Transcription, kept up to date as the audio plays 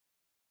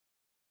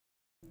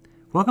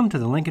Welcome to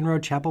the Lincoln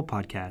Road Chapel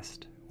podcast.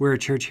 We're a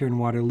church here in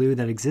Waterloo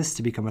that exists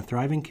to become a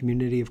thriving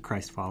community of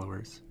Christ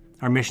followers.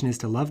 Our mission is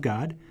to love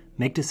God,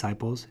 make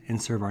disciples,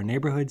 and serve our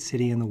neighborhood,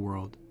 city, and the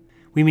world.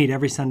 We meet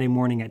every Sunday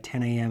morning at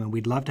 10 a.m., and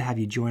we'd love to have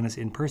you join us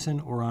in person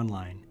or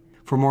online.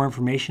 For more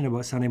information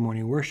about Sunday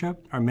morning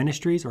worship, our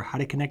ministries, or how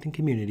to connect in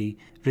community,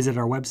 visit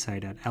our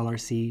website at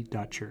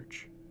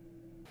lrc.church.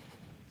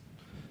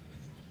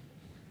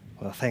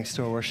 Well, thanks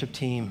to our worship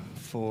team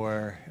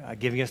for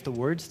giving us the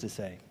words to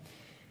say.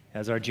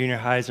 As our junior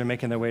highs are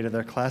making their way to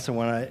their class, I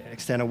want to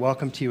extend a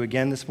welcome to you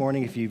again this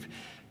morning. If you've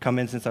come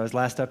in since I was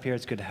last up here,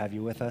 it's good to have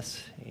you with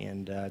us,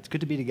 and it's good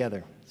to be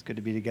together. It's good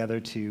to be together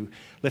to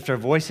lift our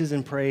voices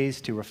in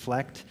praise, to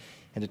reflect,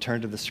 and to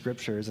turn to the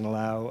Scriptures and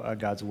allow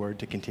God's Word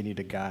to continue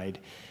to guide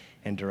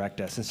and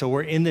direct us. And so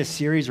we're in this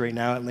series right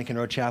now at Lincoln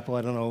Road Chapel.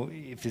 I don't know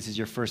if this is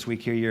your first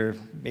week here. You're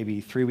maybe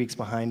 3 weeks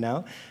behind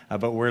now,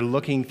 but we're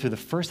looking through the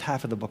first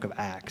half of the book of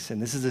Acts,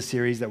 and this is a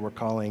series that we're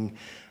calling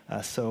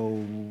So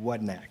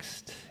What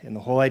Next? And the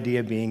whole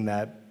idea being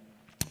that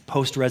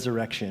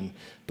post-resurrection,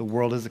 the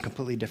world is a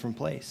completely different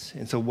place.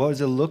 And so what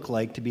does it look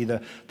like to be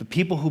the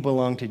people who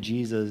belong to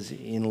Jesus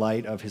in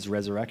light of his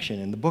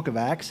resurrection? And the book of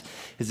Acts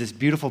is this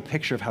beautiful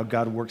picture of how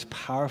God works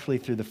powerfully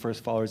through the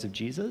first followers of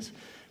Jesus,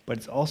 but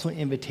it's also an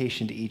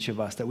invitation to each of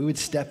us that we would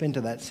step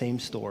into that same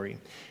story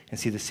and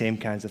see the same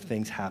kinds of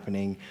things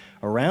happening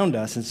around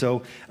us. And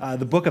so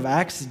the book of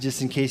Acts,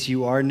 just in case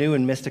you are new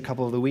and missed a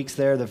couple of the weeks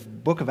there, the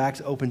book of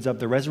Acts opens up.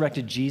 The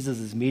resurrected Jesus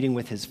is meeting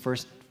with his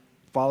first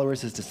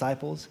followers, his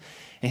disciples,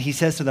 and he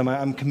says to them,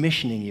 I'm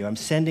commissioning you, I'm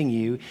sending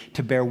you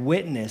to bear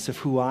witness of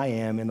who I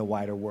am in the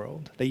wider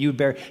world, that you would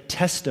bear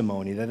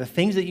testimony, that the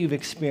things that you've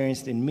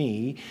experienced in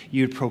me,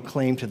 you would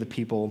proclaim to the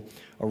people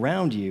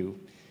around you.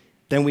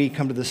 Then we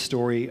come to the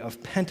story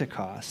of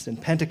Pentecost,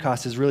 and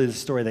Pentecost is really the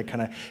story that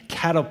kind of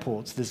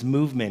catapults this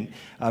movement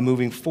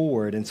moving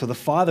forward. And so the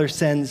Father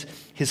sends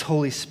his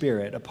Holy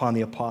Spirit upon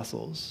the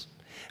apostles.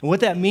 And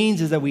what that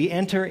means is that we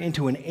enter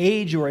into an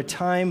age or a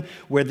time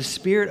where the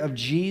Spirit of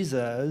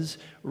Jesus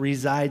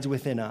resides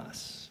within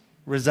us,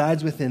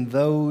 resides within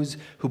those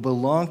who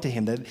belong to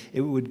him, that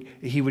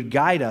he would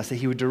guide us, that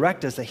he would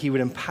direct us, that he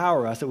would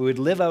empower us, that we would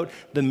live out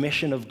the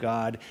mission of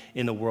God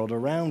in the world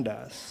around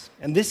us.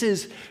 And this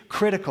is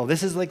critical.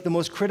 This is like the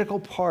most critical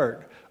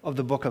part of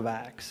the book of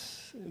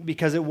Acts,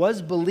 because it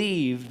was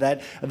believed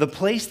that the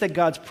place that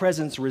God's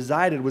presence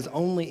resided was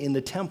only in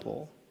the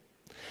temple.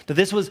 That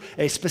this was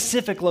a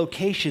specific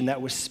location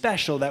that was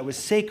special, that was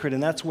sacred,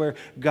 and that's where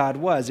God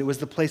was. It was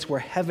the place where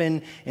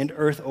heaven and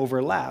earth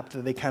overlapped,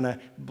 that they kind of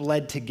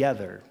bled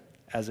together,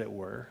 as it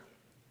were.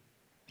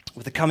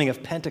 With the coming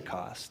of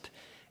Pentecost,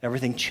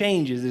 everything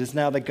changes. It is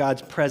now that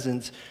God's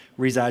presence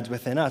resides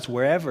within us,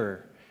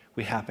 wherever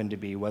we happen to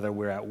be, whether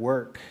we're at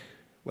work,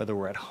 whether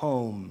we're at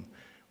home,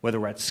 whether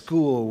we're at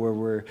school, where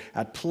we're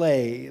at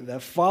play.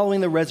 That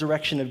following the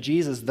resurrection of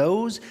Jesus,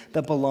 those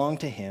that belong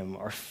to him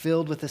are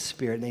filled with the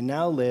Spirit, and they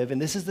now live, and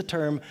this is the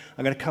term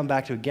I'm going to come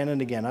back to again and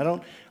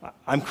again.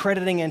 I'm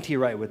crediting N.T.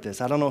 Wright with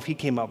this. I don't know if he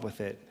came up with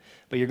it,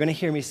 but you're going to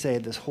hear me say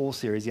it this whole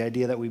series, the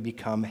idea that we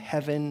become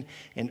heaven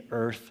and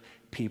earth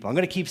people. I'm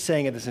going to keep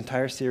saying it this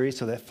entire series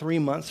so that 3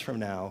 months from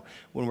now,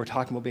 when we're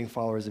talking about being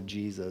followers of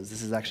Jesus,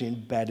 this is actually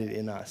embedded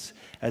in us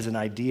as an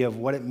idea of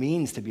what it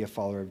means to be a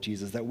follower of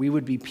Jesus, that we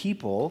would be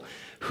people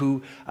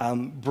who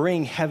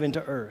bring heaven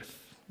to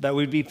earth, that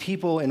we would be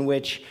people in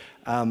which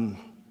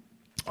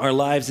our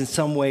lives in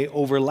some way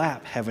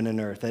overlap heaven and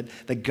earth,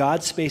 that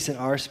God's space and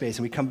our space,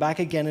 and we come back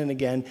again and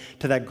again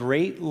to that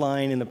great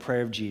line in the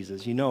prayer of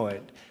Jesus, you know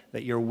it,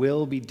 that your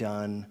will be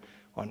done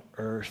on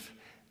earth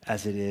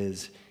as it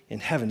is in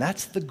heaven.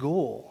 That's the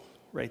goal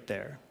right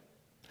there.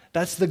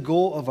 That's the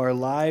goal of our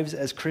lives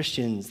as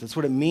Christians. That's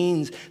what it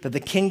means that the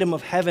kingdom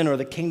of heaven or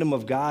the kingdom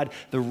of God,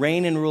 the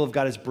reign and rule of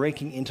God is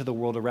breaking into the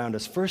world around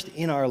us, first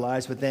in our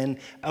lives, but then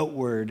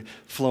outward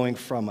flowing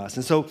from us.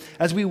 And so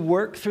as we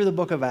work through the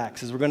book of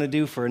Acts, as we're going to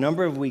do for a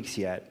number of weeks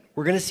yet,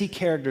 we're going to see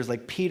characters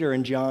like Peter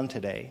and John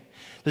today.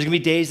 There's going to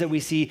be days that we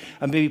see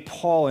maybe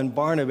Paul and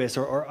Barnabas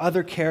or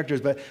other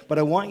characters, but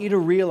I want you to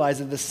realize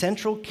that the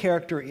central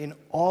character in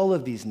all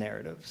of these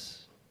narratives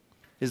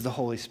is the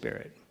Holy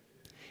Spirit.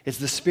 It's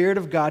the Spirit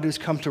of God who's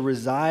come to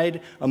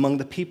reside among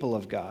the people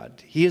of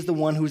God. He is the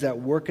one who's at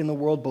work in the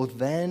world both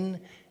then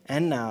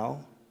and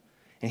now,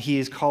 and he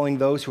is calling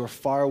those who are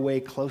far away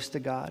close to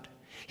God.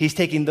 He's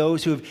taking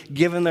those who have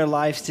given their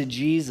lives to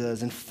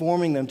Jesus and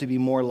forming them to be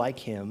more like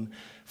him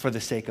for the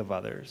sake of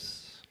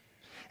others.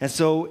 And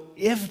so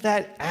if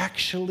that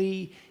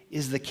actually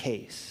is the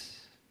case,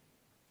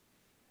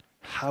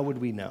 how would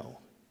we know?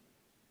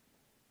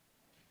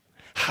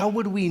 How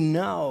would we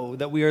know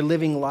that we are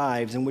living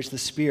lives in which the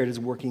Spirit is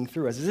working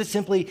through us? Is it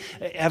simply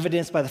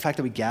evidenced by the fact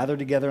that we gather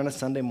together on a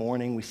Sunday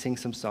morning, we sing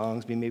some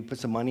songs, we maybe put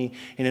some money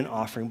in an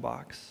offering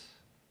box?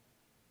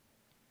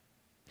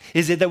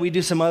 Is it that we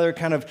do some other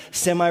kind of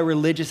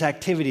semi-religious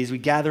activities? We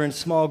gather in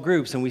small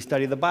groups and we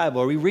study the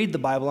Bible, or we read the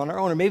Bible on our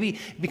own, or maybe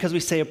because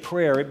we say a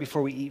prayer right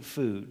before we eat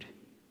food.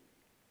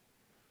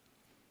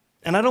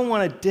 And I don't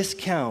want to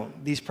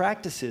discount these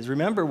practices.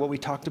 Remember what we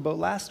talked about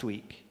last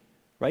week.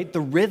 right?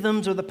 The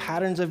rhythms or the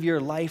patterns of your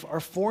life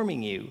are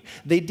forming you.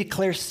 They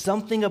declare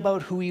something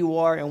about who you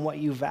are and what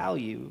you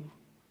value.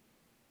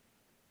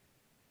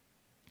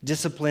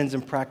 Disciplines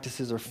and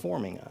practices are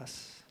forming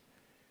us.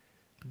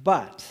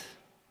 But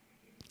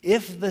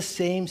if the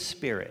same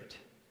Spirit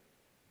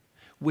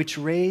which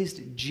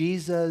raised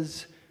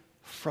Jesus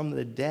from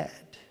the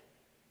dead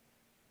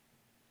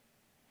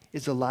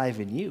is alive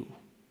in you,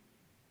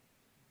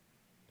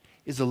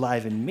 is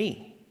alive in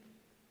me,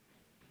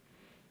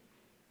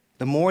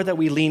 the more that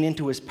we lean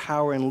into his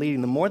power and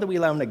leading, the more that we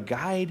allow him to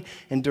guide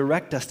and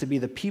direct us to be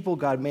the people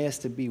God made us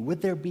to be,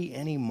 would there be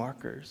any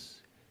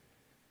markers,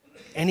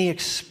 any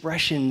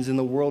expressions in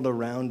the world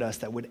around us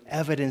that would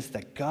evidence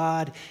that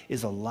God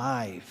is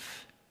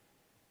alive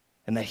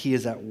and that he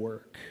is at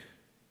work?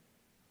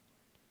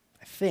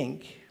 I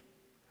think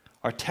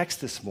our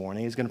text this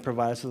morning is going to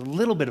provide us with a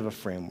little bit of a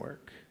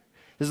framework.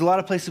 There's a lot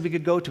of places we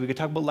could go to. We could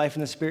talk about life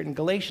in the Spirit in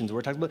Galatians.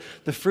 We're talking about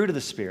the fruit of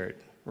the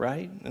Spirit,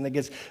 right? And that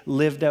gets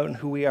lived out in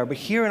who we are. But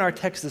here in our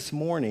text this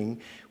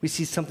morning, we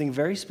see something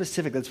very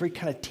specific that's very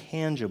kind of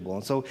tangible.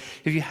 And so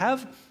if you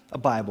have a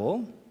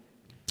Bible,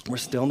 we're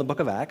still in the book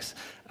of Acts.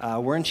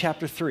 We're in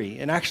chapter 3.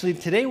 And actually,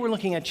 today we're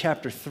looking at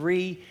chapter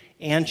 3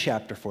 and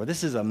chapter 4.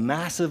 This is a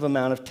massive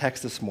amount of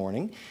text this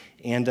morning.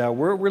 And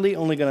we're really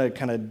only going to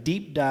kind of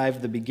deep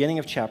dive the beginning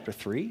of chapter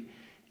 3.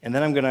 And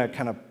then I'm going to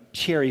kind of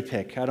cherry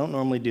pick. I don't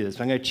normally do this,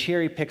 but I'm going to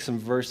cherry pick some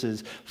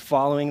verses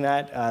following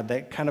that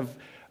that kind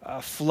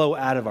of flow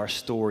out of our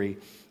story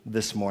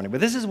this morning. But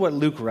this is what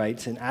Luke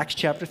writes in Acts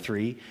chapter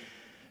 3,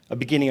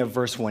 beginning of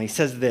verse 1. He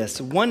says this: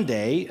 "One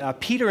day,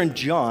 Peter and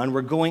John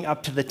were going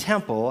up to the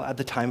temple at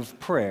the time of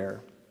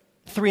prayer,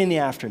 3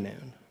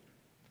 p.m.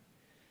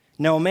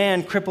 Now a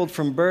man crippled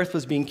from birth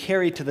was being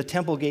carried to the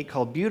temple gate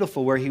called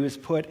Beautiful, where he was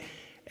put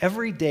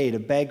every day to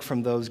beg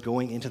from those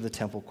going into the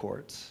temple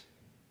courts.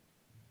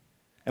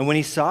 And when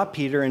he saw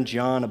Peter and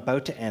John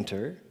about to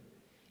enter,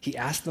 he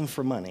asked them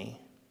for money.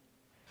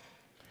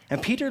 And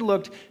Peter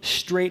looked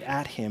straight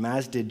at him,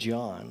 as did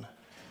John.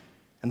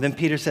 And then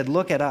Peter said,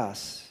 'Look at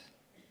us.'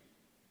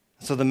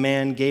 So the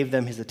man gave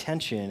them his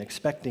attention,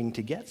 expecting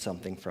to get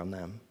something from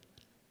them.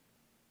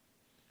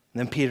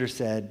 And then Peter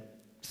said,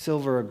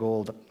 'Silver or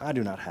gold I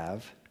do not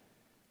have,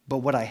 but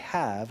what I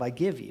have I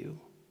give you.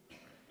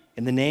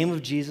 In the name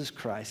of Jesus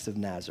Christ of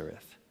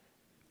Nazareth,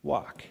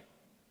 walk.'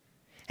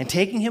 And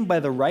taking him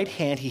by the right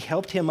hand, he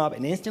helped him up,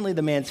 and instantly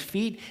the man's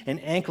feet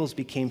and ankles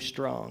became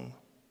strong.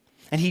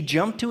 And he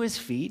jumped to his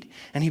feet,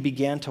 and he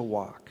began to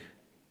walk.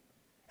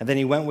 And then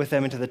he went with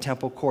them into the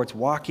temple courts,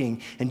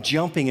 walking and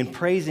jumping and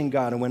praising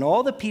God. And when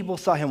all the people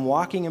saw him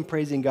walking and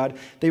praising God,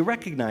 they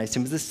recognized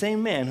him as the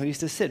same man who used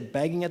to sit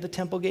begging at the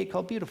temple gate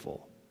called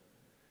Beautiful.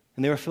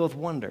 And they were filled with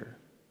wonder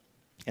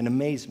and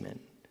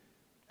amazement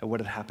at what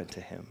had happened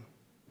to him."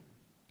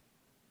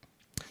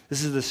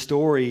 This is the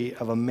story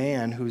of a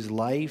man whose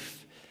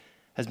life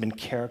has been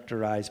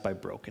characterized by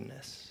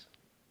brokenness.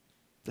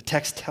 The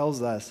text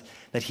tells us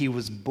that he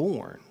was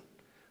born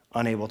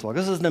unable to walk.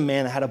 This isn't a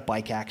man that had a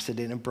bike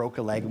accident and broke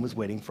a leg and was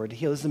waiting for it to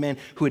heal. This is a man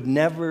who had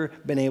never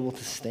been able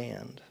to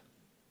stand.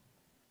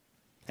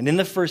 And in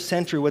the first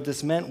century, what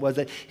this meant was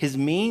that his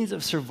means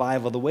of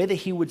survival, the way that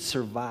he would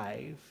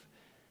survive,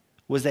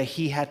 was that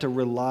he had to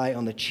rely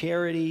on the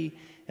charity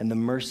and the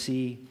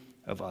mercy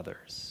of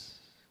others.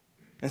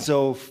 And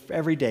so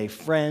every day,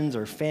 friends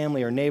or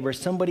family or neighbors,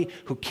 somebody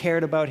who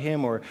cared about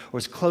him or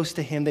was close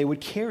to him, they would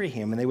carry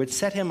him and they would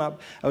set him up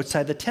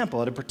outside the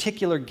temple at a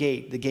particular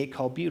gate, the gate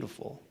called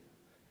Beautiful.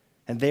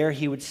 And there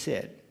he would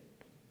sit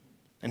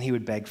and he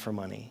would beg for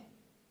money.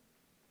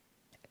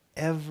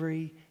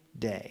 Every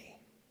day.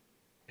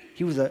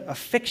 He was a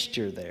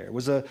fixture there. It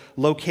was a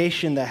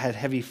location that had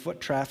heavy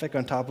foot traffic,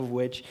 on top of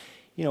which,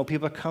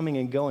 people are coming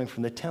and going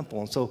from the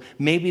temple. And so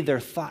maybe their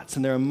thoughts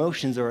and their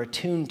emotions are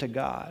attuned to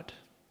God.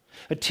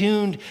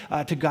 Attuned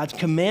to God's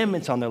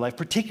commandments on their life,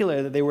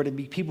 particularly that they were to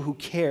be people who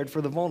cared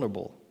for the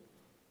vulnerable.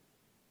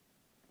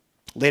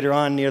 Later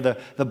on, near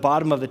the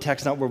bottom of the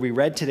text, not where we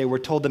read today, we're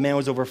told the man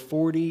was over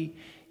 40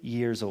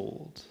 years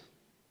old.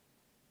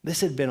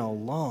 This had been a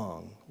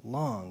long,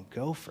 long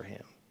go for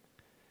him.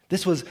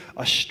 This was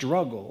a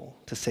struggle,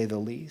 to say the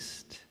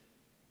least.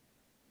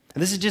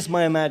 And this is just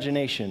my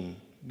imagination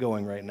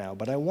going right now,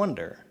 but I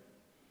wonder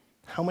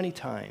how many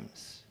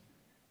times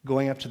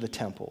going up to the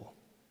temple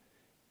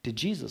did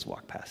Jesus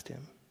walk past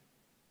him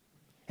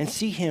and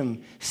see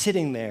him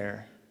sitting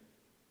there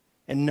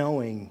and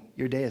knowing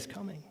your day is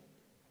coming?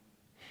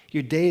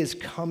 Your day is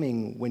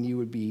coming when you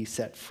would be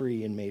set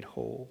free and made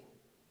whole.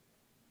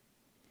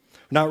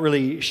 Not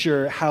really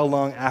sure how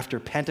long after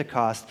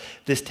Pentecost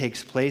this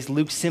takes place.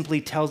 Luke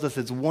simply tells us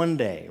it's one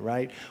day,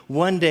 right?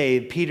 One day,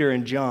 Peter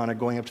and John are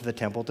going up to the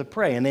temple to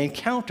pray, and they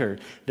encounter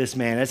this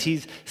man as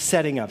he's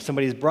setting up.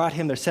 Somebody's brought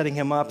him, they're setting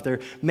him up,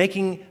 they're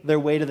making their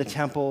way to the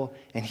temple,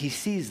 and he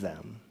sees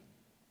them.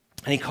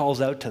 And he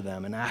calls out to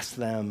them and asks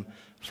them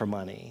for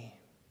money.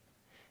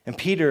 And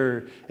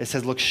Peter, it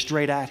says, looks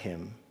straight at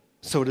him.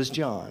 So does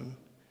John.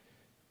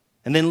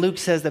 And then Luke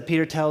says that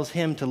Peter tells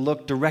him to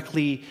look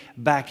directly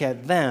back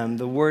at them.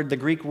 The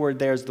Greek word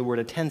there is the word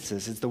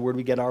attensis. It's the word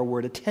we get our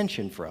word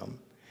attention from.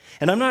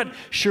 And I'm not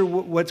sure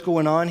what's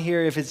going on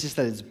here, if it's just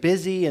that it's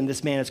busy and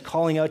this man is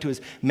calling out to as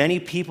many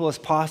people as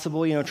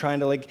possible, trying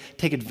to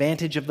take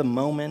advantage of the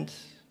moment.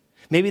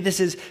 Maybe this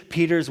is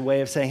Peter's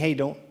way of saying, hey,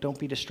 don't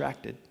be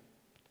distracted.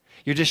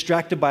 You're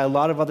distracted by a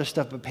lot of other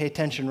stuff, but pay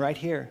attention right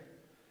here,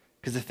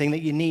 because the thing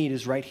that you need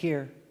is right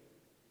here.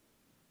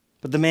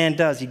 But the man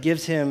does. He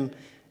gives him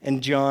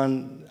and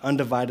John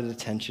undivided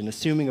attention,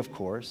 assuming, of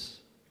course,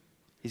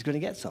 he's going to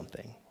get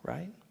something,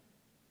 right?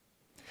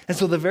 And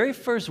so the very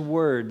first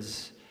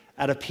words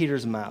out of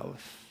Peter's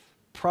mouth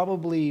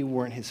probably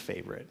weren't his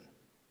favorite.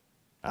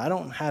 I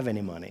don't have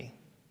any money.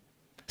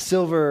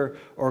 Silver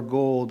or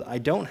gold I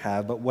don't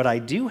have, but what I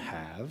do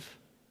have,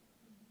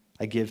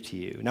 I give to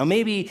you. Now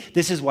maybe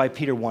this is why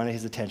Peter wanted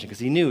his attention, because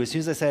he knew as soon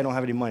as I say I don't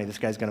have any money, this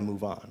guy's going to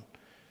move on. And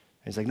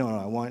he's like, no,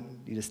 I want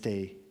you to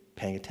stay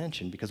paying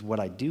attention, because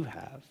what I do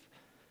have,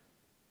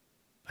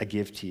 I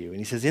give to you. And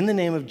he says, in the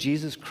name of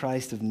Jesus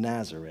Christ of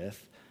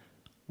Nazareth,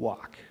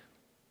 walk.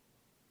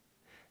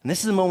 And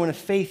this is a moment of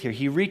faith here.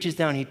 He reaches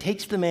down, he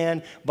takes the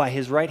man by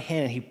his right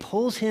hand, and he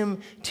pulls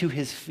him to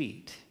his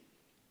feet.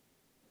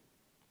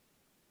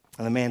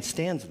 And the man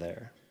stands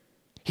there.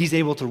 He's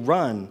able to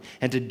run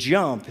and to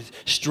jump, his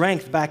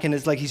strength back in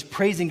his leg. He's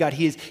praising God.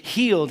 He is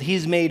healed. He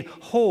is made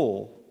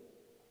whole.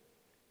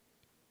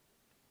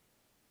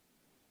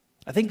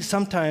 I think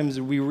sometimes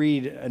we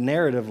read a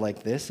narrative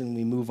like this and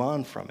we move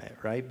on from it,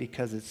 right?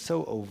 Because it's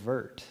so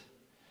overt.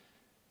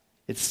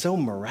 It's so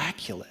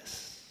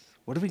miraculous.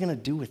 What are we going to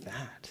do with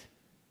that?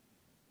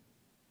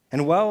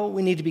 And while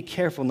we need to be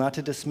careful not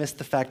to dismiss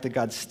the fact that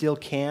God still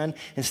can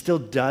and still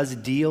does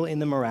deal in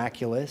the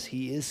miraculous,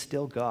 he is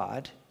still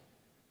God.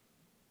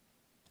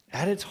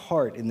 At its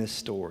heart in this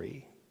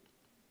story,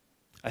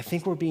 I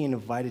think we're being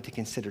invited to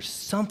consider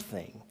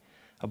something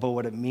about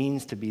what it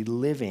means to be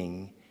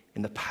living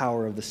in the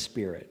power of the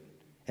Spirit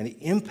and the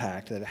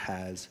impact that it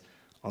has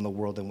on the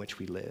world in which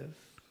we live.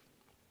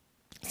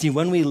 See,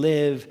 when we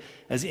live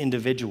as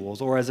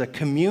individuals or as a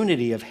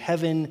community of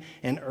heaven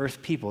and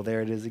earth people,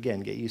 there it is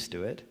again, get used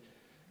to it,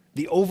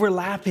 the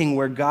overlapping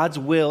where God's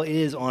will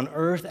is on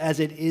earth as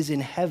it is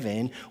in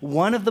heaven,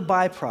 one of the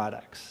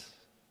byproducts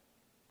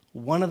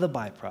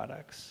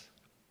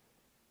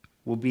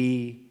will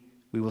be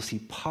we will see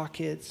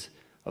pockets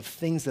of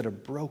things that are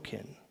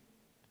broken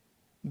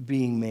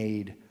being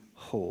made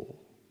whole,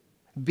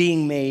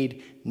 being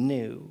made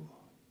new.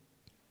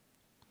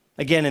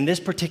 Again, in this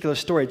particular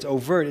story, it's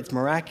overt, it's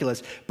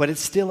miraculous, but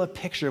it's still a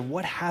picture of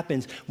what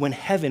happens when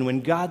heaven,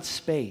 when God's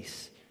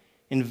space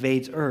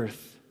invades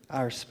earth,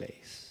 our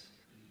space.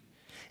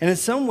 And in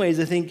some ways,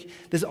 I think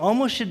this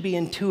almost should be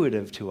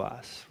intuitive to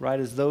us, right,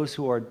 as those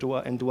who are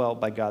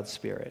indwelt by God's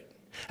Spirit,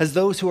 as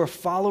those who are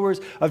followers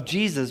of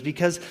Jesus,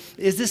 because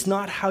is this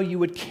not how you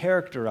would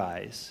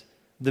characterize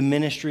the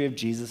ministry of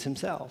Jesus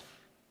himself?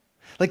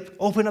 Like,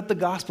 open up the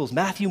Gospels,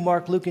 Matthew,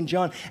 Mark, Luke, and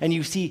John, and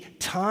you see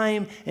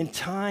time and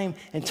time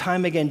and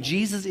time again,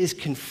 Jesus is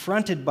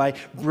confronted by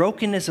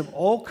brokenness of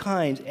all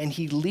kinds, and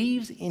he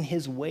leaves in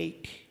his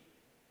wake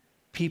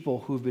people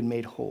who have been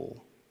made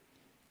whole,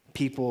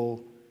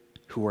 people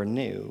who are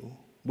new,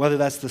 whether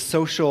that's the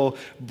social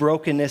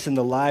brokenness in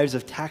the lives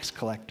of tax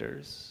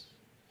collectors,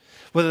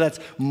 whether that's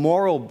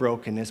moral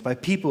brokenness by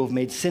people who've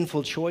made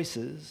sinful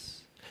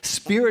choices,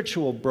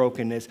 spiritual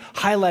brokenness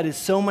highlighted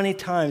so many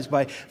times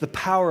by the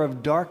power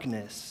of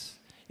darkness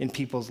in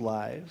people's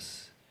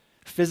lives,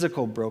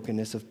 physical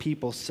brokenness of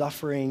people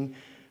suffering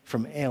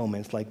from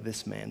ailments like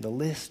this man. The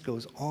list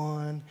goes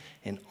on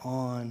and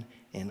on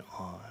and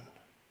on.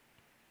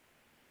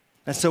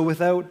 And so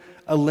without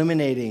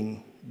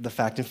eliminating the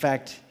fact, in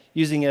fact,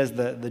 using it as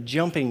the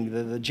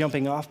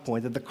jumping off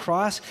point, that the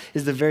cross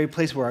is the very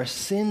place where our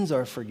sins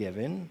are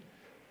forgiven,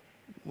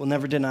 we'll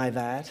never deny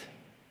that.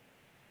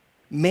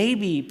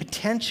 Maybe,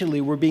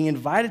 potentially, we're being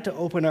invited to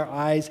open our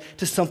eyes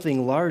to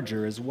something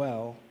larger as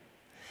well.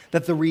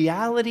 That the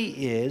reality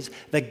is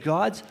that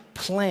God's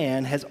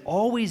plan has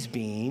always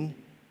been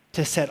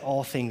to set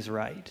all things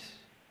right.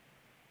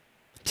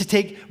 To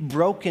take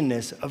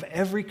brokenness of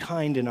every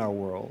kind in our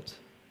world,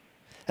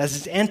 as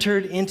it's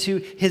entered into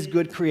his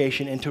good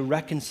creation, and to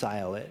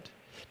reconcile it,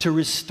 to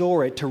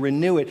restore it, to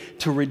renew it,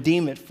 to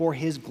redeem it for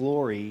his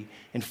glory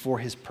and for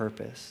his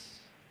purpose.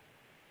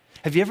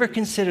 Have you ever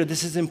considered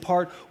this is in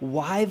part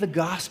why the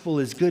gospel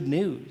is good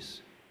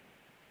news?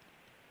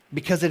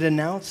 Because it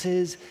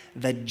announces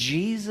that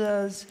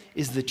Jesus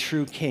is the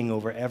true king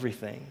over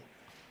everything,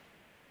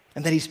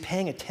 and that he's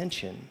paying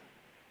attention,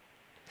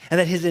 and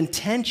that his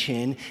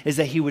intention is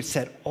that he would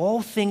set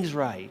all things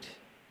right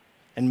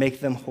and make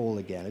them whole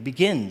again. It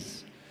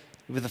begins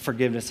with the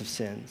forgiveness of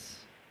sins,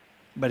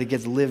 but it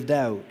gets lived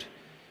out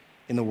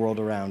in the world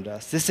around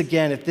us. This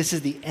again, if this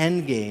is the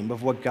end game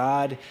of what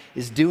God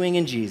is doing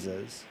in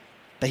Jesus,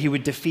 that he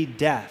would defeat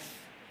death,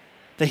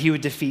 that he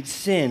would defeat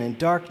sin and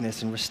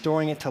darkness and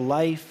restoring it to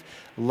life,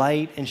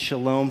 light, and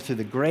shalom through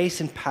the grace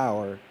and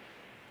power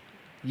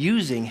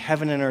using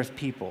heaven and earth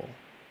people,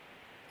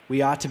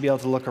 we ought to be able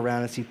to look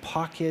around and see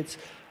pockets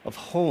of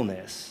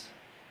wholeness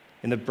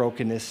in the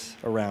brokenness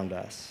around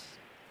us.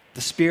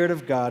 The Spirit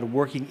of God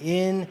working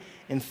in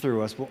and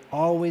through us will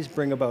always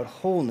bring about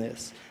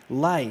wholeness,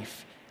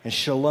 life, and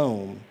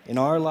shalom in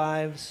our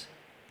lives,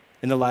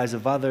 in the lives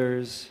of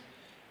others,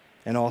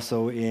 and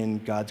also in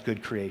God's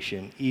good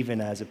creation,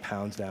 even as it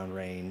pounds down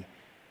rain.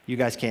 You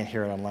guys can't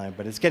hear it online,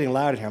 but it's getting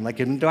loud in here. I'm like,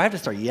 do I have to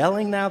start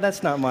yelling now?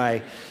 That's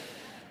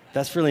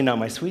really not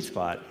my sweet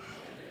spot.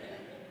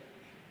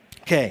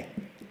 Okay,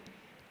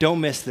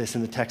 don't miss this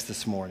in the text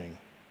this morning.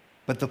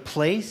 But the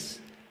place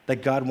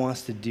that God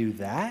wants to do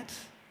that,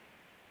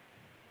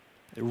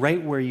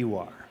 right where you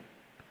are.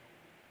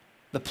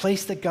 The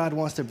place that God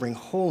wants to bring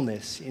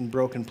wholeness in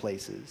broken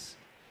places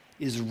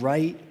is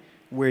right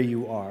where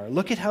you are.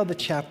 Look at how the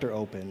chapter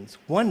opens.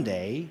 One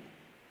day,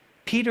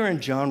 Peter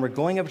and John were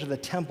going up to the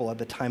temple at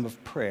the time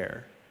of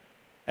prayer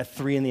at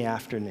 3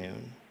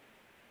 p.m.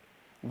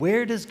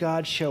 Where does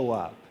God show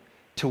up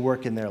to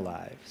work in their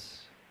lives?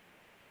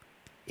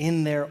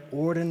 In their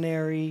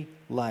ordinary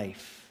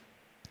life,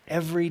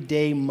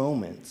 everyday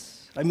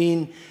moments. I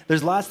mean,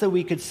 there's lots that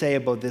we could say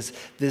about this,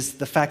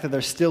 the fact that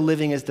they're still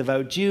living as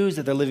devout Jews,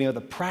 that they're living out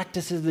the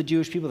practices of the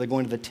Jewish people, they're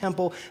going to the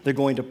temple, they're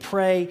going to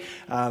pray,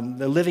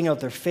 they're living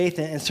out their faith,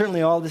 and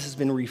certainly all this has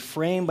been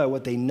reframed by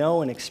what they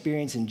know and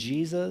experience in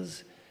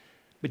Jesus.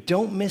 But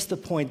don't miss the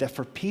point that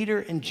for Peter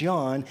and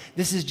John,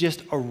 this is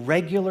just a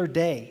regular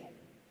day.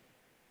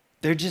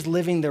 They're just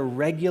living their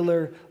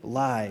regular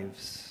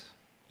lives.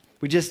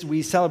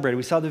 We celebrated.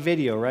 We saw the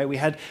video, right? We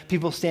had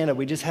people stand up.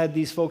 We just had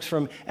these folks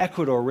from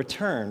Ecuador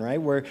return,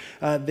 right? Where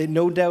they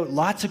no doubt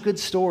lots of good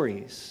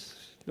stories.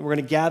 We're going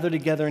to gather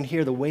together and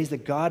hear the ways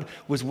that God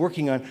was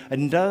working on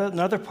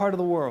another part of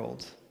the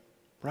world,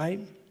 right?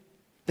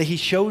 That he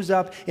shows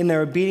up in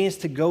their obedience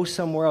to go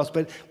somewhere else.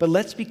 But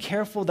let's be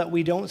careful that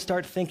we don't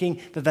start thinking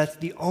that that's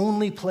the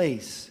only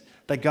place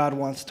that God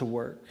wants to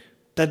work.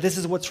 That this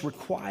is what's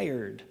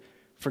required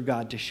for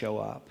God to show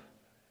up.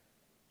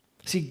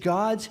 See,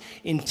 God's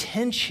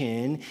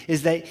intention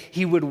is that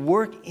he would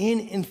work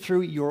in and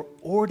through your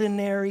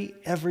ordinary,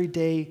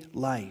 everyday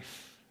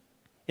life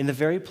in the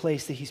very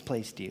place that he's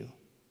placed you.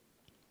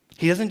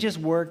 He doesn't just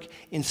work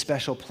in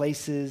special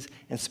places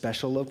and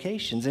special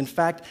locations. In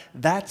fact,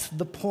 that's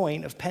the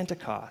point of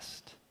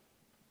Pentecost.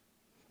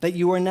 That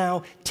you are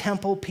now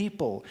temple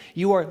people.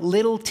 You are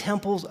little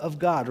temples of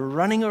God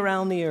running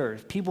around the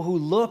earth, people who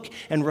look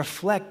and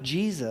reflect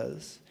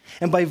Jesus.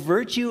 And by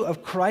virtue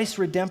of Christ's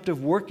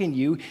redemptive work in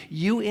you,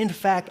 you in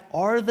fact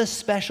are the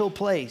special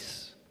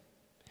place.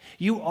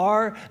 You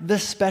are the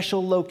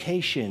special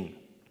location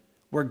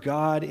where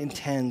God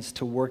intends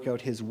to work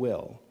out his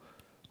will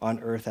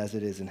on earth as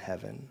it is in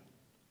heaven.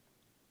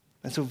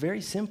 And so very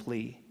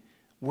simply,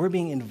 we're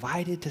being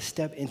invited to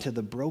step into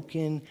the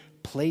broken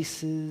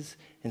places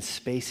and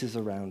spaces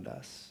around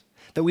us.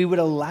 That we would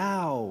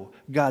allow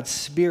God's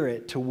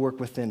Spirit to work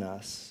within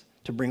us,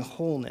 to bring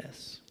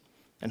wholeness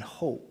and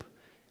hope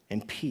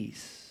and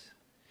peace.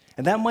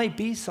 And that might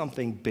be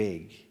something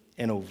big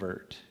and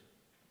overt.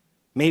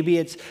 Maybe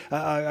it's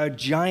a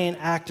giant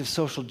act of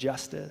social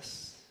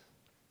justice.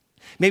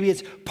 Maybe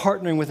it's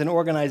partnering with an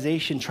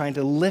organization trying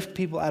to lift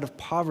people out of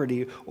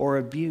poverty or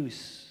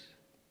abuse.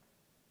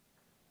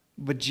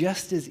 But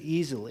just as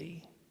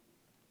easily,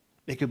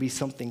 it could be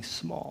something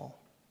small.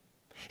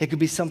 It could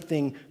be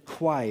something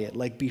quiet,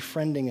 like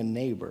befriending a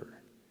neighbor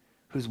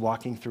who's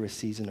walking through a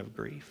season of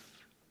grief.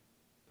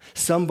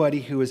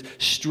 Somebody who is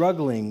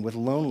struggling with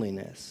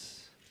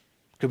loneliness.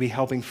 Could be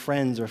helping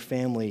friends or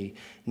family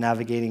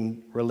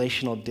navigating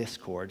relational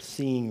discord,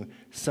 seeing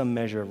some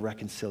measure of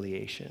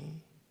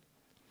reconciliation.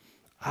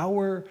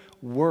 Our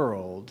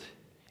world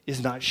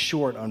is not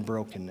short on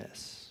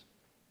brokenness,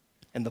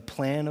 and the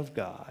plan of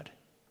God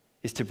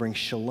is to bring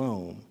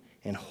shalom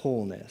and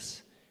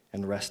wholeness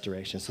and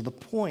restoration. So the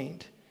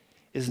point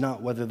is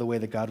not whether the way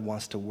that God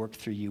wants to work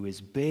through you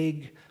is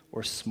big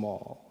or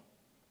small.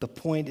 The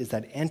point is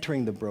that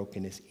entering the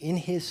brokenness in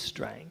his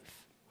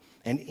strength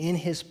and in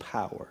his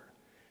power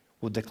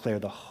will declare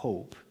the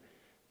hope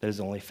that is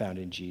only found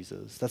in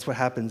Jesus. That's what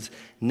happens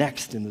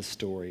next in the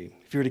story.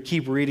 If you were to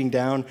keep reading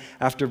down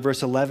after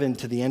verse 11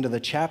 to the end of the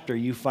chapter,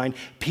 you find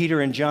Peter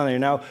and John. They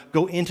now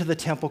go into the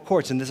temple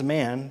courts, and this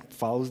man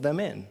follows them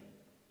in.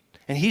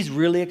 And he's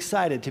really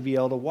excited to be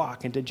able to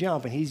walk and to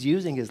jump, and he's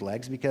using his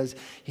legs because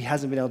he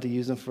hasn't been able to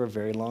use them for a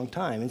very long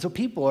time. And so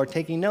people are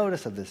taking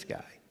notice of this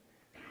guy.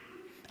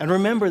 And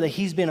remember that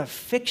he's been a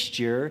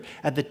fixture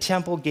at the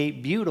Temple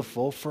Gate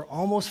Beautiful for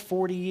almost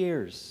 40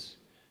 years.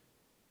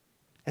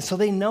 And so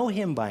they know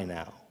him by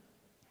now.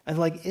 And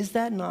they're like, is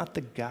that not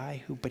the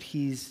guy who, but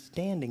he's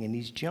standing and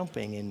he's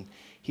jumping and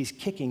he's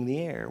kicking the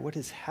air. What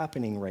is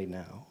happening right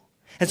now?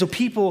 And so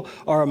people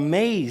are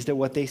amazed at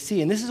what they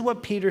see. And this is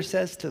what Peter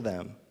says to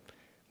them.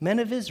 Men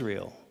of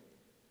Israel,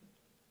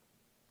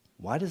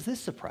 why does this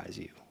surprise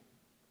you?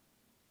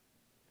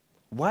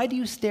 Why do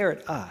you stare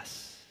at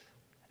us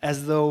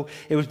as though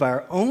it was by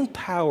our own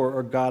power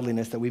or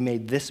godliness that we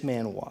made this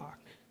man walk?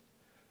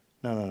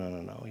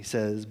 No. He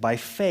says, by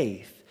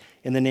faith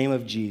in the name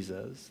of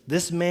Jesus.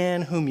 This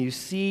man whom you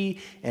see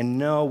and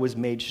know was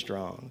made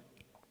strong.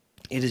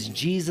 It is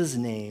Jesus'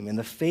 name and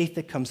the faith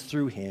that comes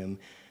through him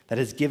that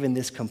has given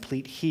this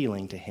complete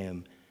healing to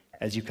him,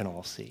 as you can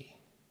all see.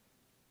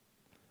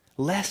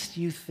 Lest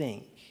you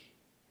think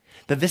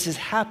that this has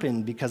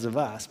happened because of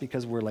us,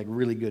 because we're like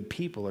really good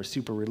people or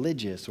super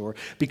religious, or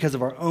because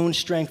of our own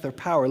strength or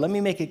power. Let me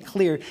make it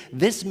clear,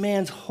 this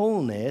man's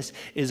wholeness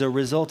is a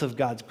result of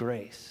God's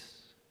grace.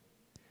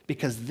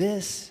 Because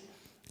this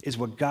is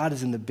what God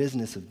is in the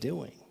business of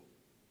doing.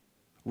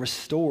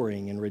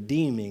 Restoring and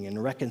redeeming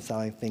and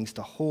reconciling things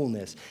to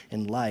wholeness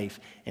and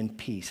life and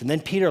peace. And then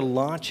Peter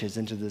launches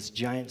into this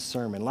giant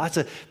sermon. Lots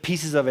of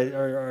pieces of it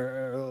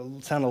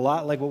sound a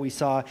lot like what we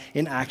saw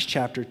in Acts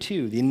chapter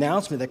 2, the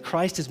announcement that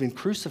Christ has been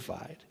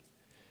crucified,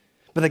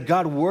 but that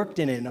God worked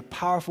in it in a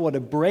powerful way to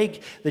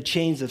break the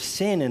chains of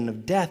sin and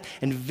of death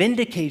and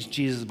vindicates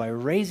Jesus by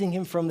raising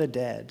him from the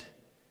dead.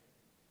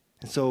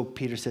 And so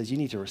Peter says, you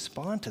need to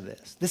respond to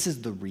this. This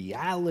is the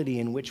reality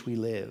in which we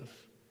live.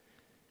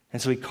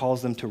 And so he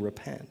calls them to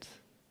repent.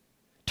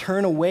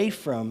 Turn away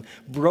from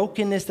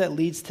brokenness that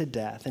leads to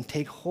death and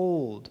take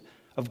hold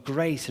of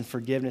grace and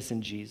forgiveness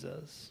in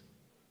Jesus,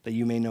 that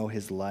you may know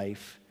his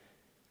life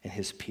and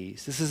his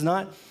peace. This is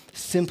not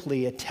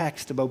simply a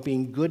text about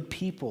being good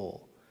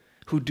people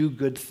who do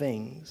good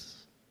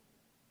things.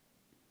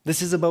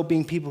 This is about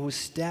being people who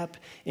step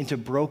into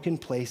broken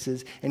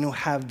places and who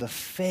have the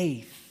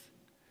faith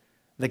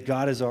that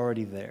God is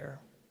already there,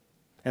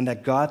 and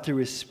that God, through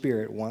his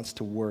Spirit, wants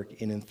to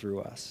work in and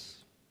through us.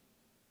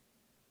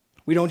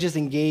 We don't just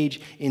engage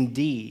in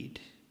deed,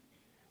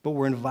 but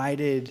we're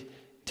invited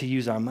to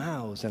use our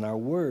mouths and our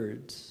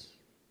words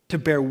to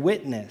bear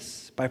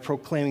witness by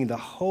proclaiming the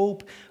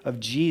hope of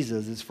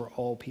Jesus is for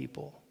all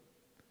people,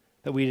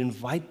 that we'd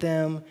invite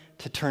them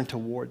to turn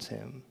towards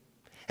him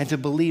and to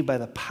believe by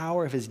the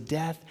power of his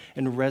death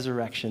and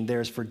resurrection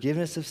there is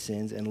forgiveness of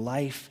sins and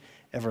life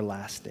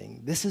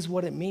everlasting. This is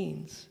what it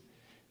means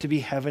to be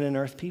heaven and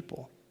earth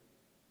people.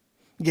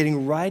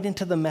 Getting right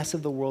into the mess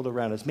of the world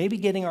around us, maybe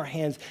getting our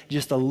hands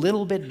just a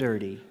little bit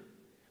dirty,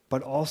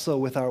 but also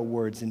with our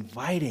words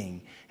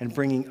inviting and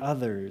bringing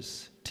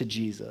others to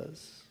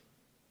Jesus.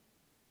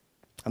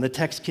 And the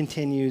text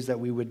continues that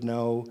we would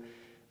know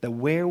that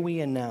where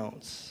we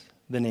announce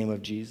the name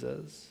of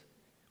Jesus,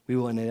 we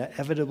will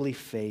inevitably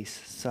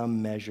face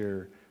some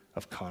measure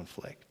of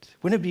conflict.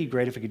 Wouldn't it be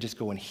great if we could just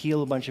go and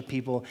heal a bunch of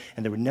people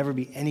and there would never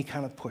be any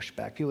kind of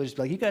pushback? People would just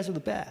be like, you guys are the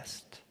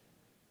best.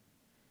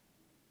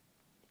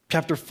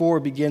 Chapter 4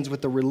 begins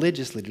with the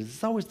religious leaders.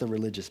 It's always the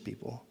religious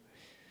people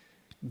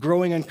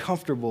growing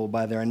uncomfortable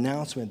by their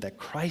announcement that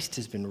Christ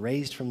has been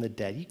raised from the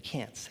dead. You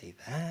can't say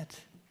that.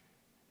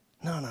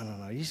 No.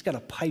 You just got to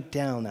pipe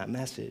down that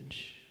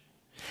message.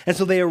 And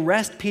so they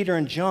arrest Peter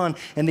and John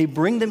and they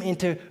bring them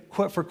into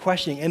for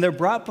questioning. And they're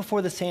brought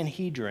before the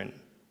Sanhedrin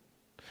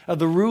of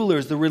the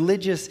rulers, the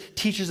religious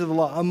teachers of the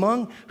law,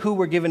 among who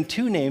were given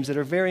two names that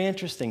are very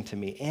interesting to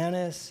me,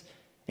 Annas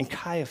and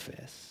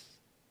Caiaphas.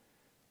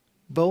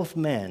 Both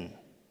men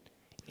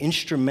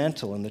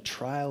instrumental in the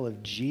trial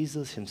of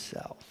Jesus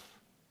himself.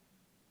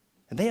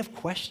 And they have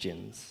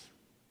questions.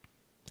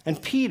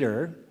 And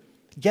Peter,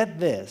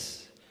 get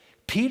this,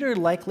 Peter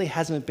likely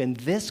hasn't been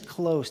this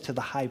close to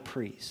the high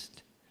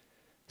priest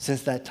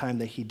since that time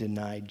that he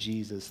denied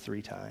Jesus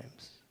 3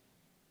 times.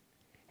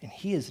 And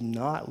he is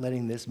not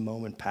letting this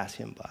moment pass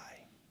him by.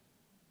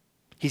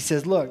 He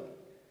says, look,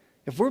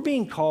 if we're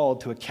being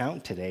called to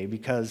account today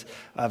because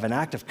of an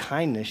act of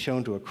kindness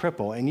shown to a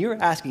cripple, and you're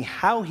asking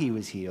how he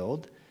was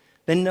healed,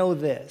 then know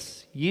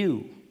this,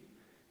 you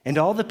and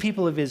all the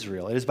people of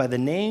Israel, it is by the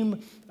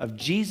name of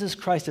Jesus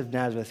Christ of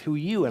Nazareth, who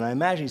you, and I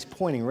imagine he's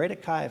pointing right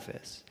at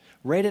Caiaphas,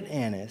 right at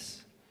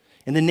Annas,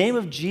 in the name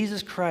of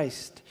Jesus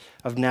Christ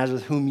of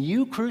Nazareth, whom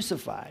you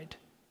crucified,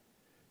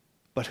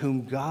 but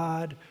whom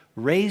God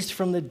raised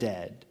from the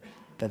dead,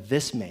 that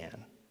this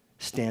man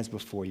stands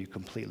before you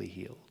completely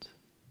healed.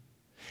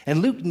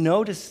 And Luke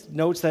notes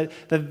that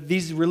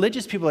these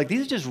religious people, like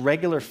these are just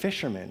regular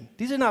fishermen.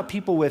 These are not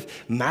people with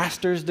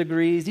master's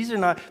degrees. These are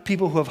not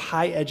people who have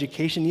high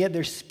education, yet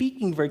they're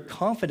speaking very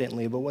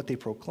confidently about what they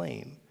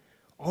proclaim,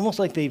 almost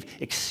like they've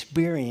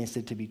experienced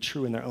it to be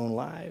true in their own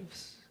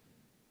lives.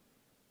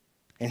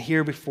 And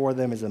here before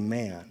them is a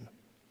man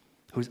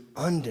who's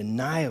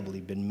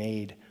undeniably been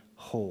made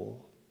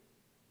whole.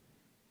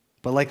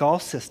 But like all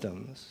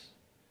systems,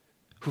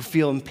 who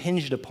feel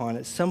impinged upon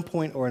at some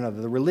point or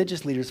another, the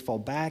religious leaders fall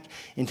back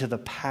into the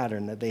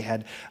pattern that they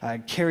had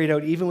carried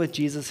out even with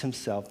Jesus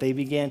himself. They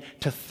began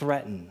to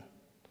threaten.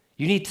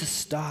 You need to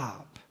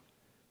stop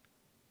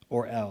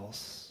or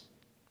else.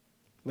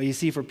 But you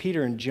see, for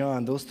Peter and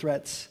John, those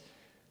threats,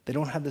 they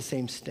don't have the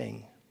same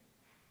sting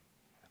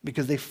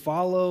because they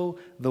follow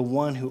the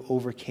one who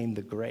overcame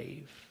the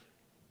grave.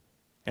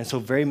 And so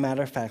very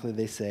matter-of-factly,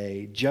 they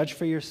say, judge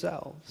for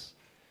yourselves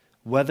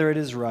whether it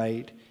is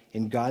right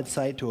in God's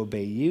sight to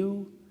obey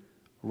you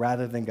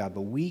rather than God.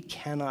 But we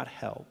cannot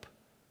help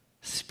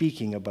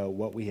speaking about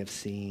what we have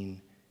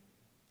seen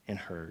and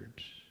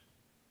heard.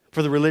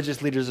 For the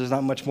religious leaders, there's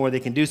not much more they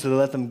can do, so they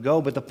let them go.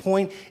 But the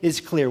point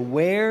is clear.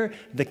 Where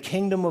the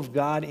kingdom of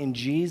God in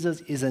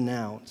Jesus is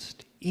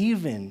announced,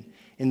 even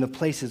in the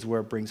places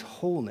where it brings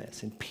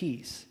wholeness and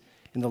peace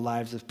in the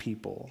lives of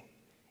people,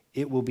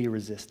 it will be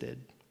resisted.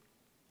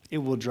 It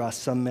will draw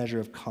some measure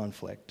of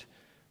conflict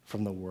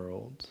from the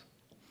world.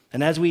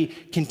 And as we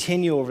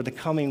continue over the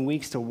coming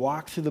weeks to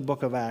walk through the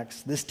book of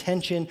Acts, this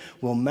tension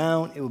will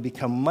mount. It will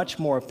become much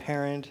more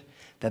apparent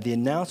that the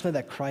announcement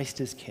that Christ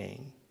is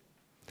king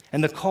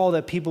and the call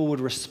that people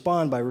would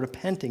respond by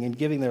repenting and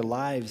giving their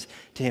lives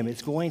to him,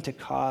 it's going to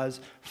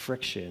cause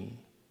friction.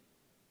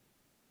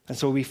 And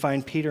so we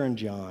find Peter and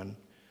John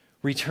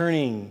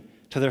returning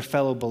to their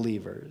fellow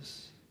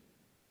believers,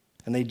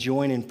 and they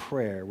join in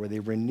prayer where they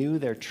renew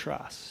their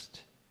trust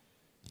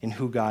in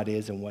who God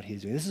is and what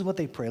he's doing. This is what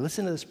they pray.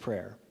 Listen to this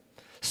prayer.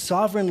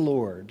 Sovereign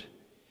Lord,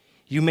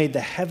 you made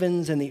the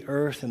heavens and the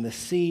earth and the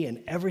sea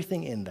and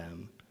everything in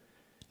them.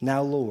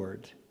 Now,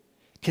 Lord,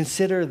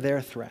 consider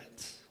their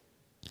threats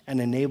and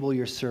enable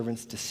your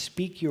servants to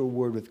speak your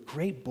word with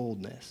great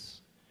boldness.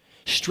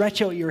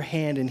 Stretch out your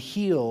hand and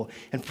heal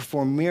and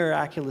perform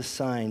miraculous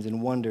signs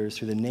and wonders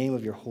through the name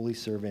of your holy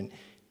servant,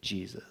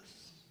 Jesus.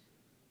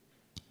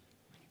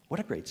 What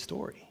a great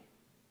story.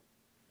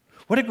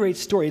 What a great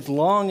story. It's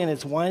long and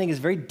it's winding. It's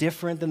very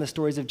different than the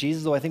stories of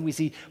Jesus, though I think we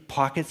see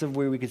pockets of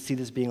where we could see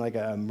this being like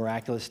a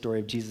miraculous story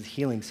of Jesus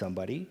healing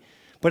somebody.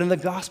 But in the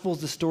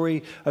Gospels, the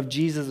story of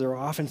Jesus are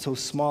often so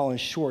small and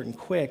short and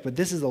quick, but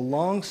this is a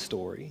long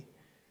story.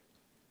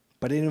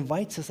 But it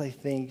invites us, I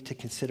think, to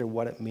consider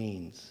what it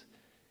means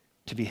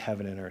to be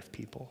heaven and earth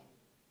people.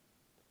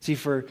 See,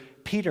 for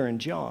Peter and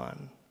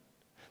John,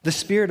 the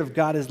Spirit of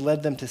God has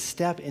led them to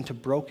step into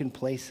broken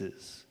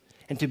places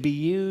and to be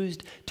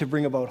used to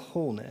bring about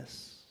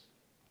wholeness,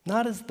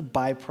 not as the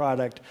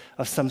byproduct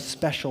of some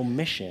special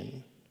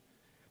mission,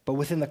 but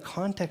within the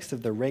context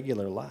of their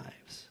regular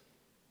lives.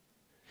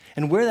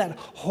 And where that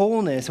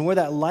wholeness and where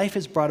that life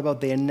is brought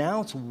about, they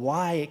announce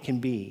why it can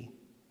be.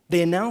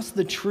 They announce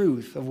the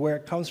truth of where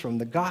it comes from,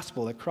 the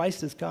gospel that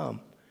Christ has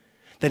come.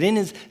 That in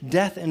his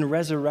death and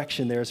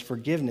resurrection there is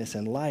forgiveness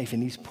and life,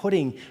 and he's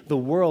putting the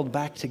world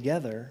back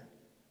together.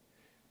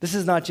 This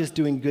is not just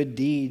doing good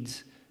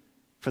deeds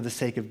for the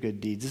sake of good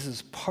deeds. This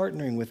is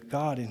partnering with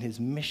God in his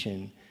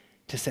mission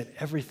to set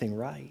everything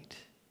right.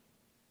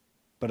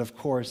 But of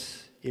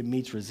course, it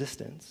meets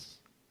resistance.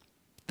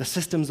 The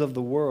systems of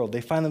the world,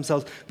 they find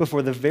themselves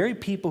before the very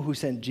people who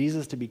sent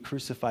Jesus to be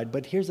crucified.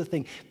 But here's the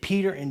thing,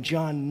 Peter and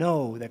John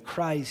know that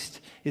Christ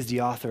is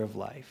the author of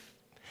life,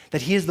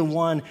 that he is the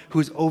one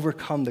who's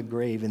overcome the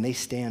grave, and they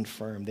stand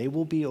firm. They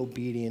will be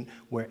obedient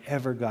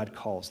wherever God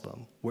calls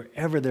them,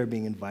 wherever they're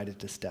being invited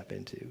to step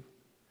into.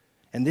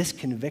 And this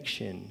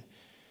conviction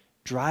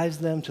drives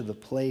them to the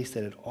place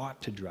that it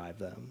ought to drive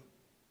them,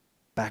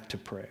 back to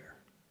prayer.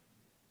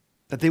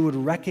 That they would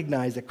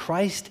recognize that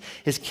Christ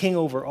is king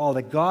over all,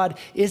 that God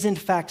is in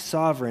fact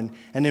sovereign,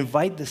 and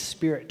invite the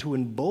Spirit to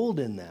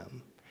embolden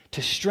them,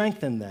 to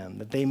strengthen them,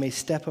 that they may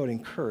step out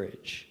in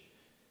courage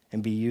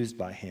and be used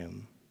by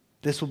him.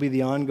 This will be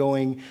the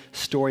ongoing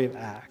story of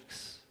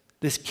Acts.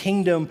 This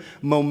kingdom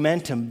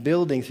momentum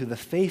building through the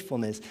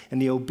faithfulness and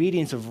the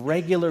obedience of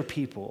regular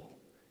people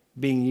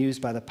being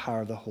used by the power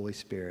of the Holy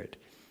Spirit.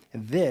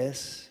 And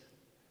this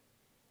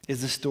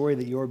is the story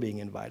that you're being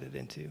invited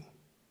into.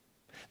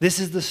 This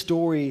is the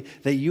story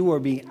that you are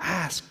being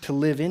asked to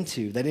live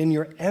into, that in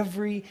your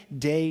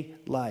everyday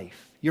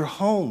life, your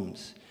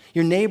homes,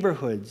 your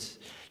neighborhoods,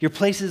 your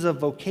places of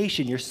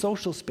vocation, your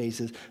social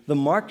spaces, the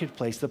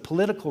marketplace, the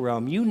political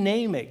realm, you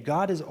name it,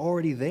 God is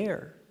already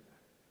there.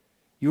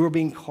 You are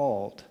being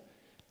called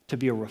to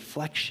be a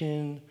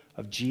reflection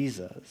of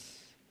Jesus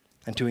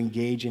and to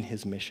engage in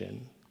his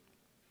mission.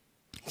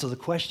 So the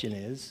question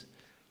is,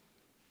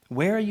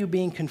 where are you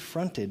being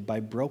confronted by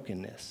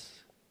brokenness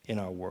in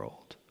our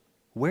world?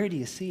 Where do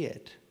you see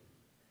it?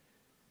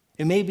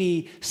 It may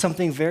be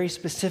something very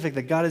specific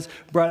that God has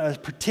brought a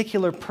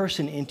particular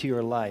person into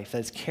your life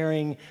that's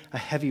carrying a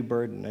heavy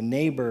burden, a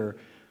neighbor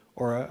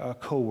or a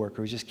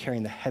coworker who's just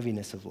carrying the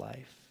heaviness of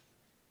life.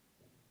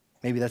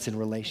 Maybe that's in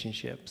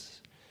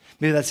relationships.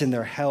 Maybe that's in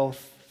their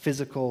health,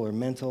 physical or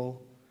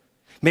mental.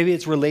 Maybe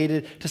it's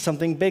related to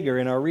something bigger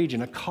in our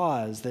region, a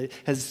cause that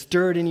has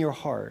stirred in your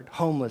heart,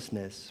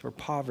 homelessness or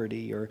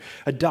poverty or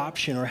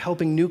adoption or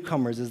helping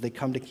newcomers as they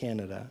come to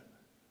Canada.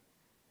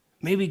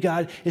 Maybe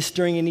God is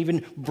stirring an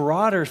even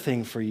broader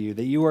thing for you,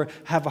 that you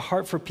have a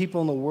heart for people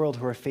in the world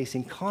who are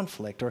facing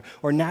conflict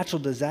or natural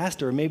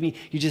disaster, or maybe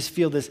you just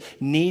feel this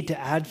need to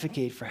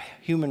advocate for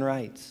human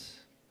rights,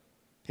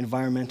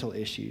 environmental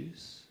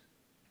issues.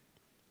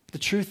 The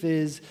truth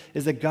is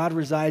that God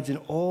resides in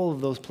all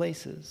of those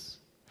places,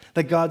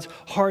 that God's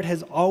heart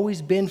has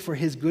always been for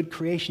his good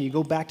creation. You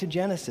go back to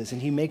Genesis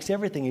and he makes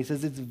everything. He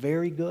says it's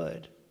very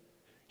good.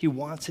 He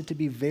wants it to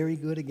be very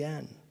good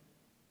again.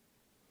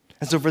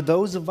 And so for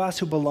those of us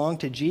who belong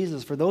to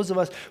Jesus, for those of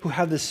us who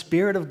have the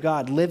Spirit of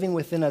God living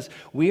within us,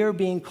 we are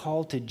being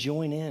called to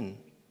join in,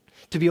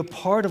 to be a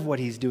part of what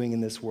he's doing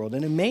in this world.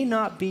 And it may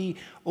not be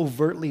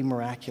overtly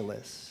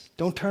miraculous.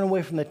 Don't turn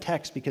away from the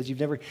text because you've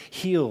never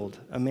healed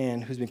a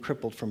man who's been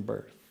crippled from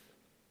birth.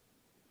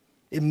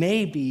 It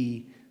may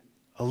be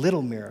a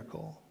little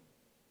miracle,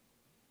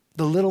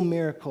 the little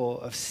miracle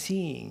of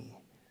seeing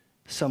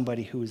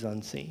somebody who is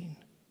unseen,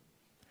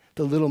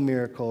 the little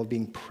miracle of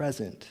being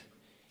present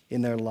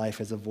in their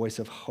life as a voice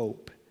of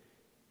hope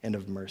and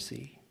of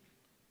mercy.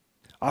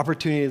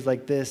 Opportunities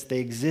like this, they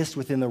exist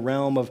within the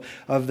realm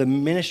of the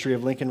ministry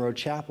of Lincoln Road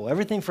Chapel.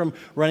 Everything from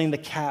running the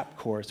CAP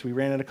course, we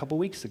ran it a couple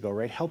weeks ago,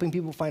 right? Helping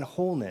people find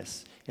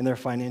wholeness in their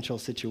financial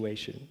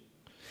situation.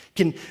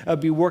 Can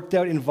be worked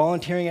out in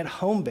volunteering at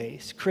home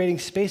base, creating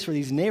space for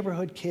these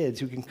neighborhood kids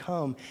who can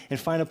come and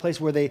find a place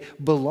where they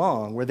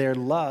belong, where they're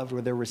loved,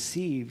 where they're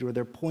received, where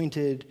they're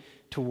pointed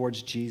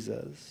towards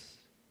Jesus.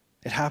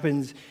 It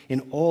happens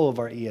in all of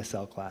our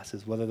ESL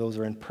classes, whether those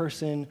are in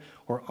person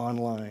or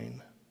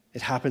online.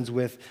 It happens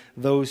with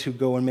those who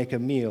go and make a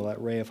meal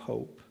at Ray of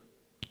Hope.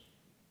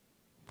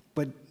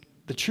 But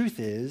the truth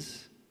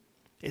is,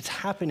 it's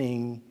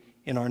happening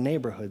in our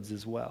neighborhoods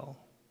as well.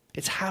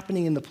 It's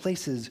happening in the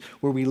places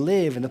where we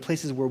live, in the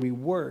places where we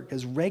work,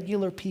 as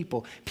regular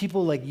people,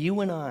 people like you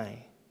and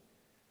I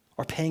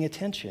are paying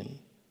attention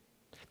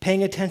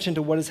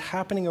to what is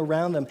happening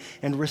around them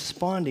and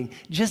responding,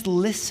 just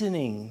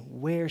listening.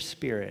 Where,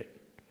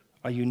 Spirit,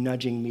 are you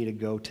nudging me to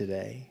go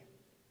today?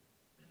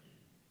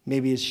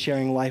 Maybe it's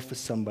sharing life with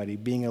somebody,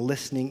 being a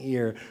listening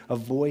ear, a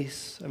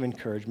voice of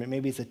encouragement.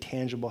 Maybe it's a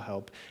tangible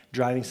help,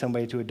 driving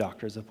somebody to a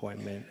doctor's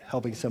appointment,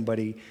 helping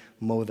somebody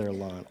mow their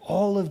lawn.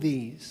 All of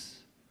these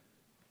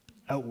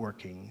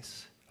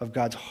outworkings of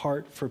God's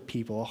heart for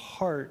people, a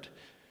heart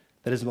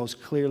that is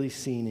most clearly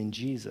seen in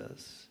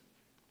Jesus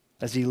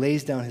as he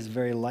lays down his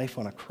very life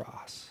on a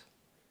cross,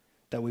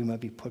 that we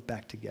might be put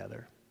back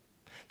together,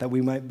 that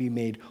we might be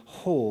made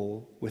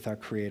whole with our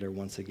Creator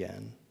once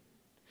again.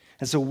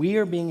 And so we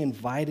are being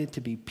invited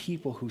to be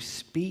people who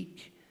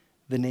speak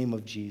the name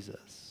of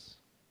Jesus,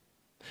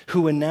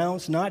 who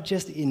announce not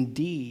just in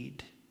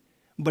deed,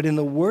 but in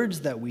the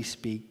words that we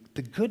speak,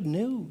 the good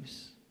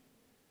news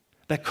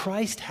that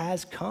Christ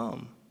has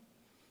come,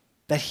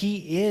 that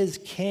he is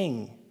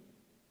King,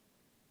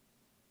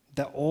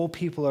 that all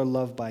people are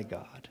loved by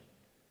God,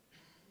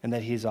 and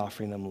that he is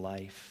offering them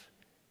life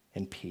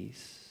and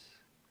peace.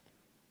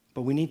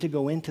 But we need to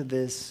go into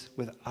this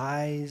with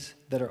eyes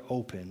that are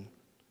open,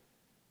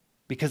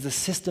 because the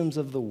systems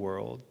of the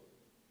world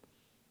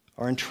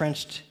are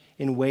entrenched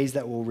in ways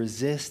that will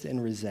resist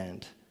and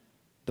resent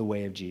the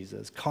way of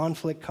Jesus.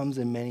 Conflict comes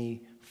in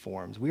many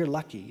forms. We are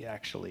lucky,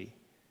 actually.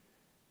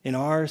 In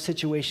our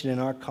situation, in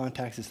our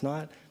context, it's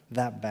not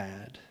that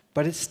bad,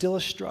 but it's still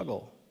a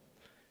struggle.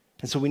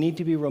 And so we need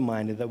to be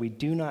reminded that we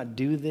do not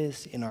do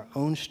this in our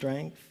own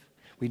strength.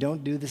 We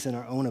don't do this in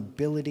our own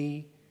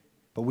ability,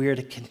 but we are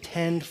to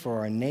contend for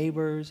our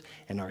neighbors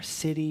and our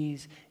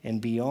cities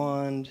and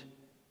beyond,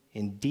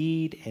 in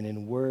deed and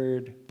in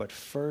word, but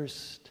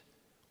first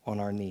on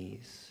our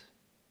knees.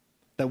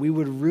 That we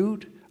would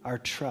root our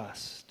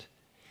trust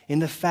in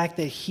the fact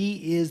that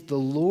he is the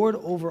Lord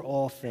over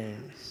all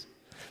things.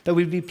 That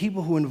we'd be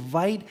people who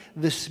invite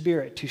the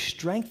Spirit to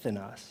strengthen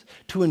us,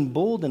 to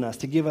embolden us,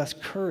 to give us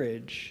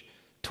courage,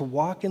 to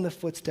walk in the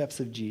footsteps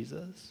of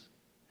Jesus,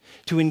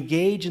 to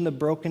engage in the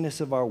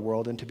brokenness of our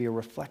world and to be a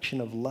reflection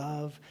of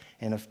love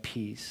and of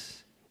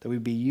peace. That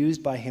we'd be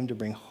used by him to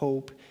bring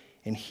hope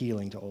and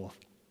healing to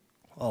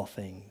all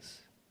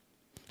things.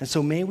 And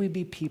so may we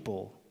be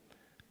people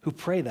who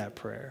pray that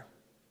prayer,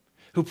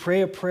 who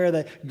pray a prayer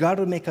that God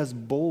would make us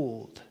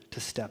bold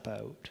to step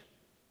out.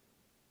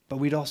 But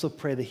we'd also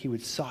pray that he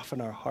would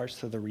soften our hearts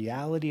to the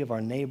reality of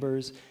our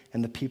neighbors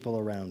and the people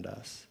around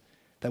us,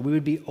 that we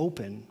would be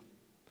open,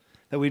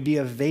 that we'd be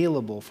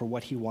available for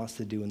what he wants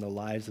to do in the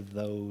lives of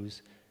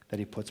those that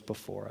he puts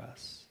before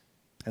us.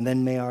 And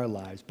then may our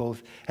lives,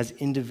 both as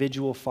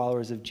individual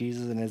followers of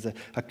Jesus and as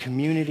a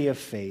community of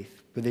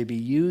faith, would they be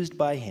used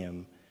by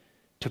him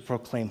to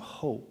proclaim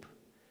hope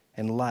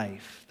and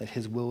life, that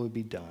his will would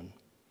be done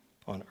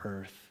on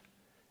earth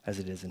as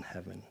it is in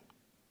heaven.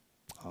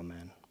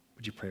 Amen.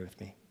 Would you pray with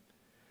me?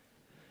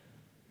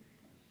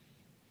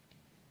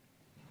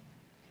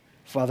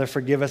 Father,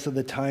 forgive us of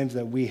the times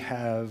that we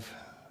have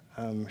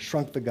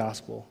shrunk the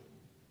gospel,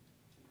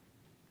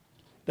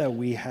 that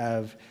we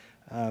have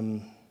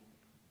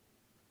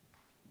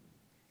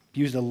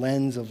used a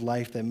lens of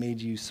life that made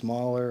you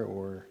smaller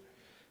or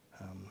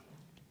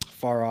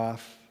far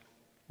off.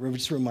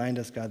 Just remind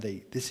us, God,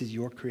 that this is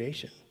your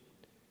creation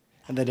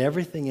and that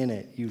everything in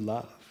it you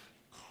love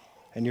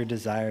and your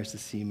desires to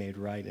see made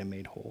right and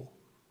made whole.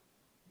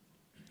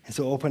 And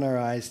so open our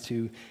eyes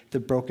to the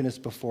brokenness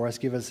before us.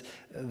 Give us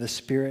the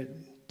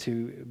Spirit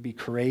to be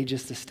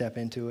courageous to step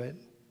into it.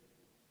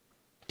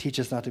 Teach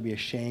us not to be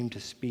ashamed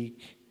to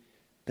speak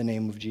the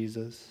name of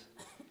Jesus,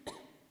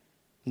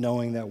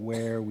 knowing that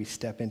where we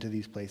step into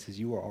these places,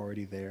 you are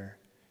already there,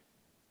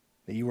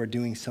 that you are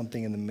doing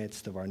something in the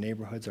midst of our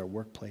neighborhoods, our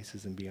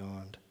workplaces, and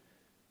beyond.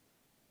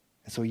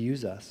 And so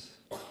use us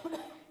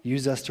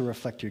Use us to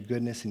reflect your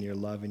goodness and your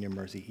love and your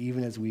mercy,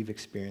 even as we've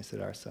experienced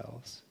it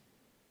ourselves,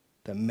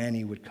 that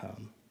many would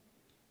come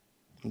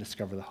and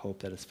discover the hope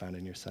that is found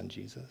in your Son,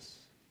 Jesus.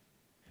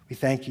 We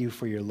thank you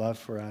for your love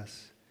for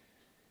us.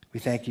 We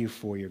thank you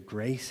for your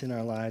grace in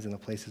our lives and the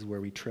places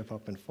where we trip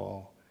up and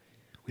fall.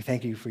 We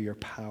thank you for your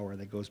power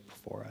that goes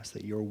before us,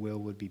 that your will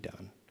would be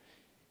done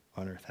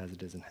on earth as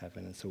it is in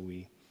heaven. And so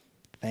we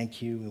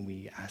thank you and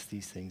we ask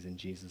these things in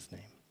Jesus'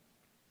 name.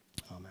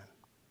 Amen.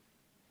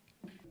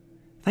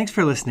 Thanks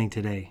for listening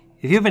today.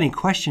 If you have any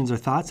questions or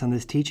thoughts on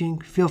this teaching,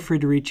 feel free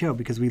to reach out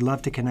because we'd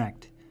love to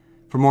connect.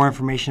 For more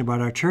information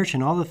about our church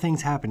and all the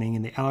things happening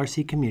in the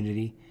LRC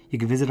community, you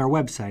can visit our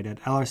website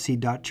at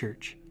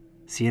lrc.church.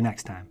 See you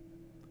next time.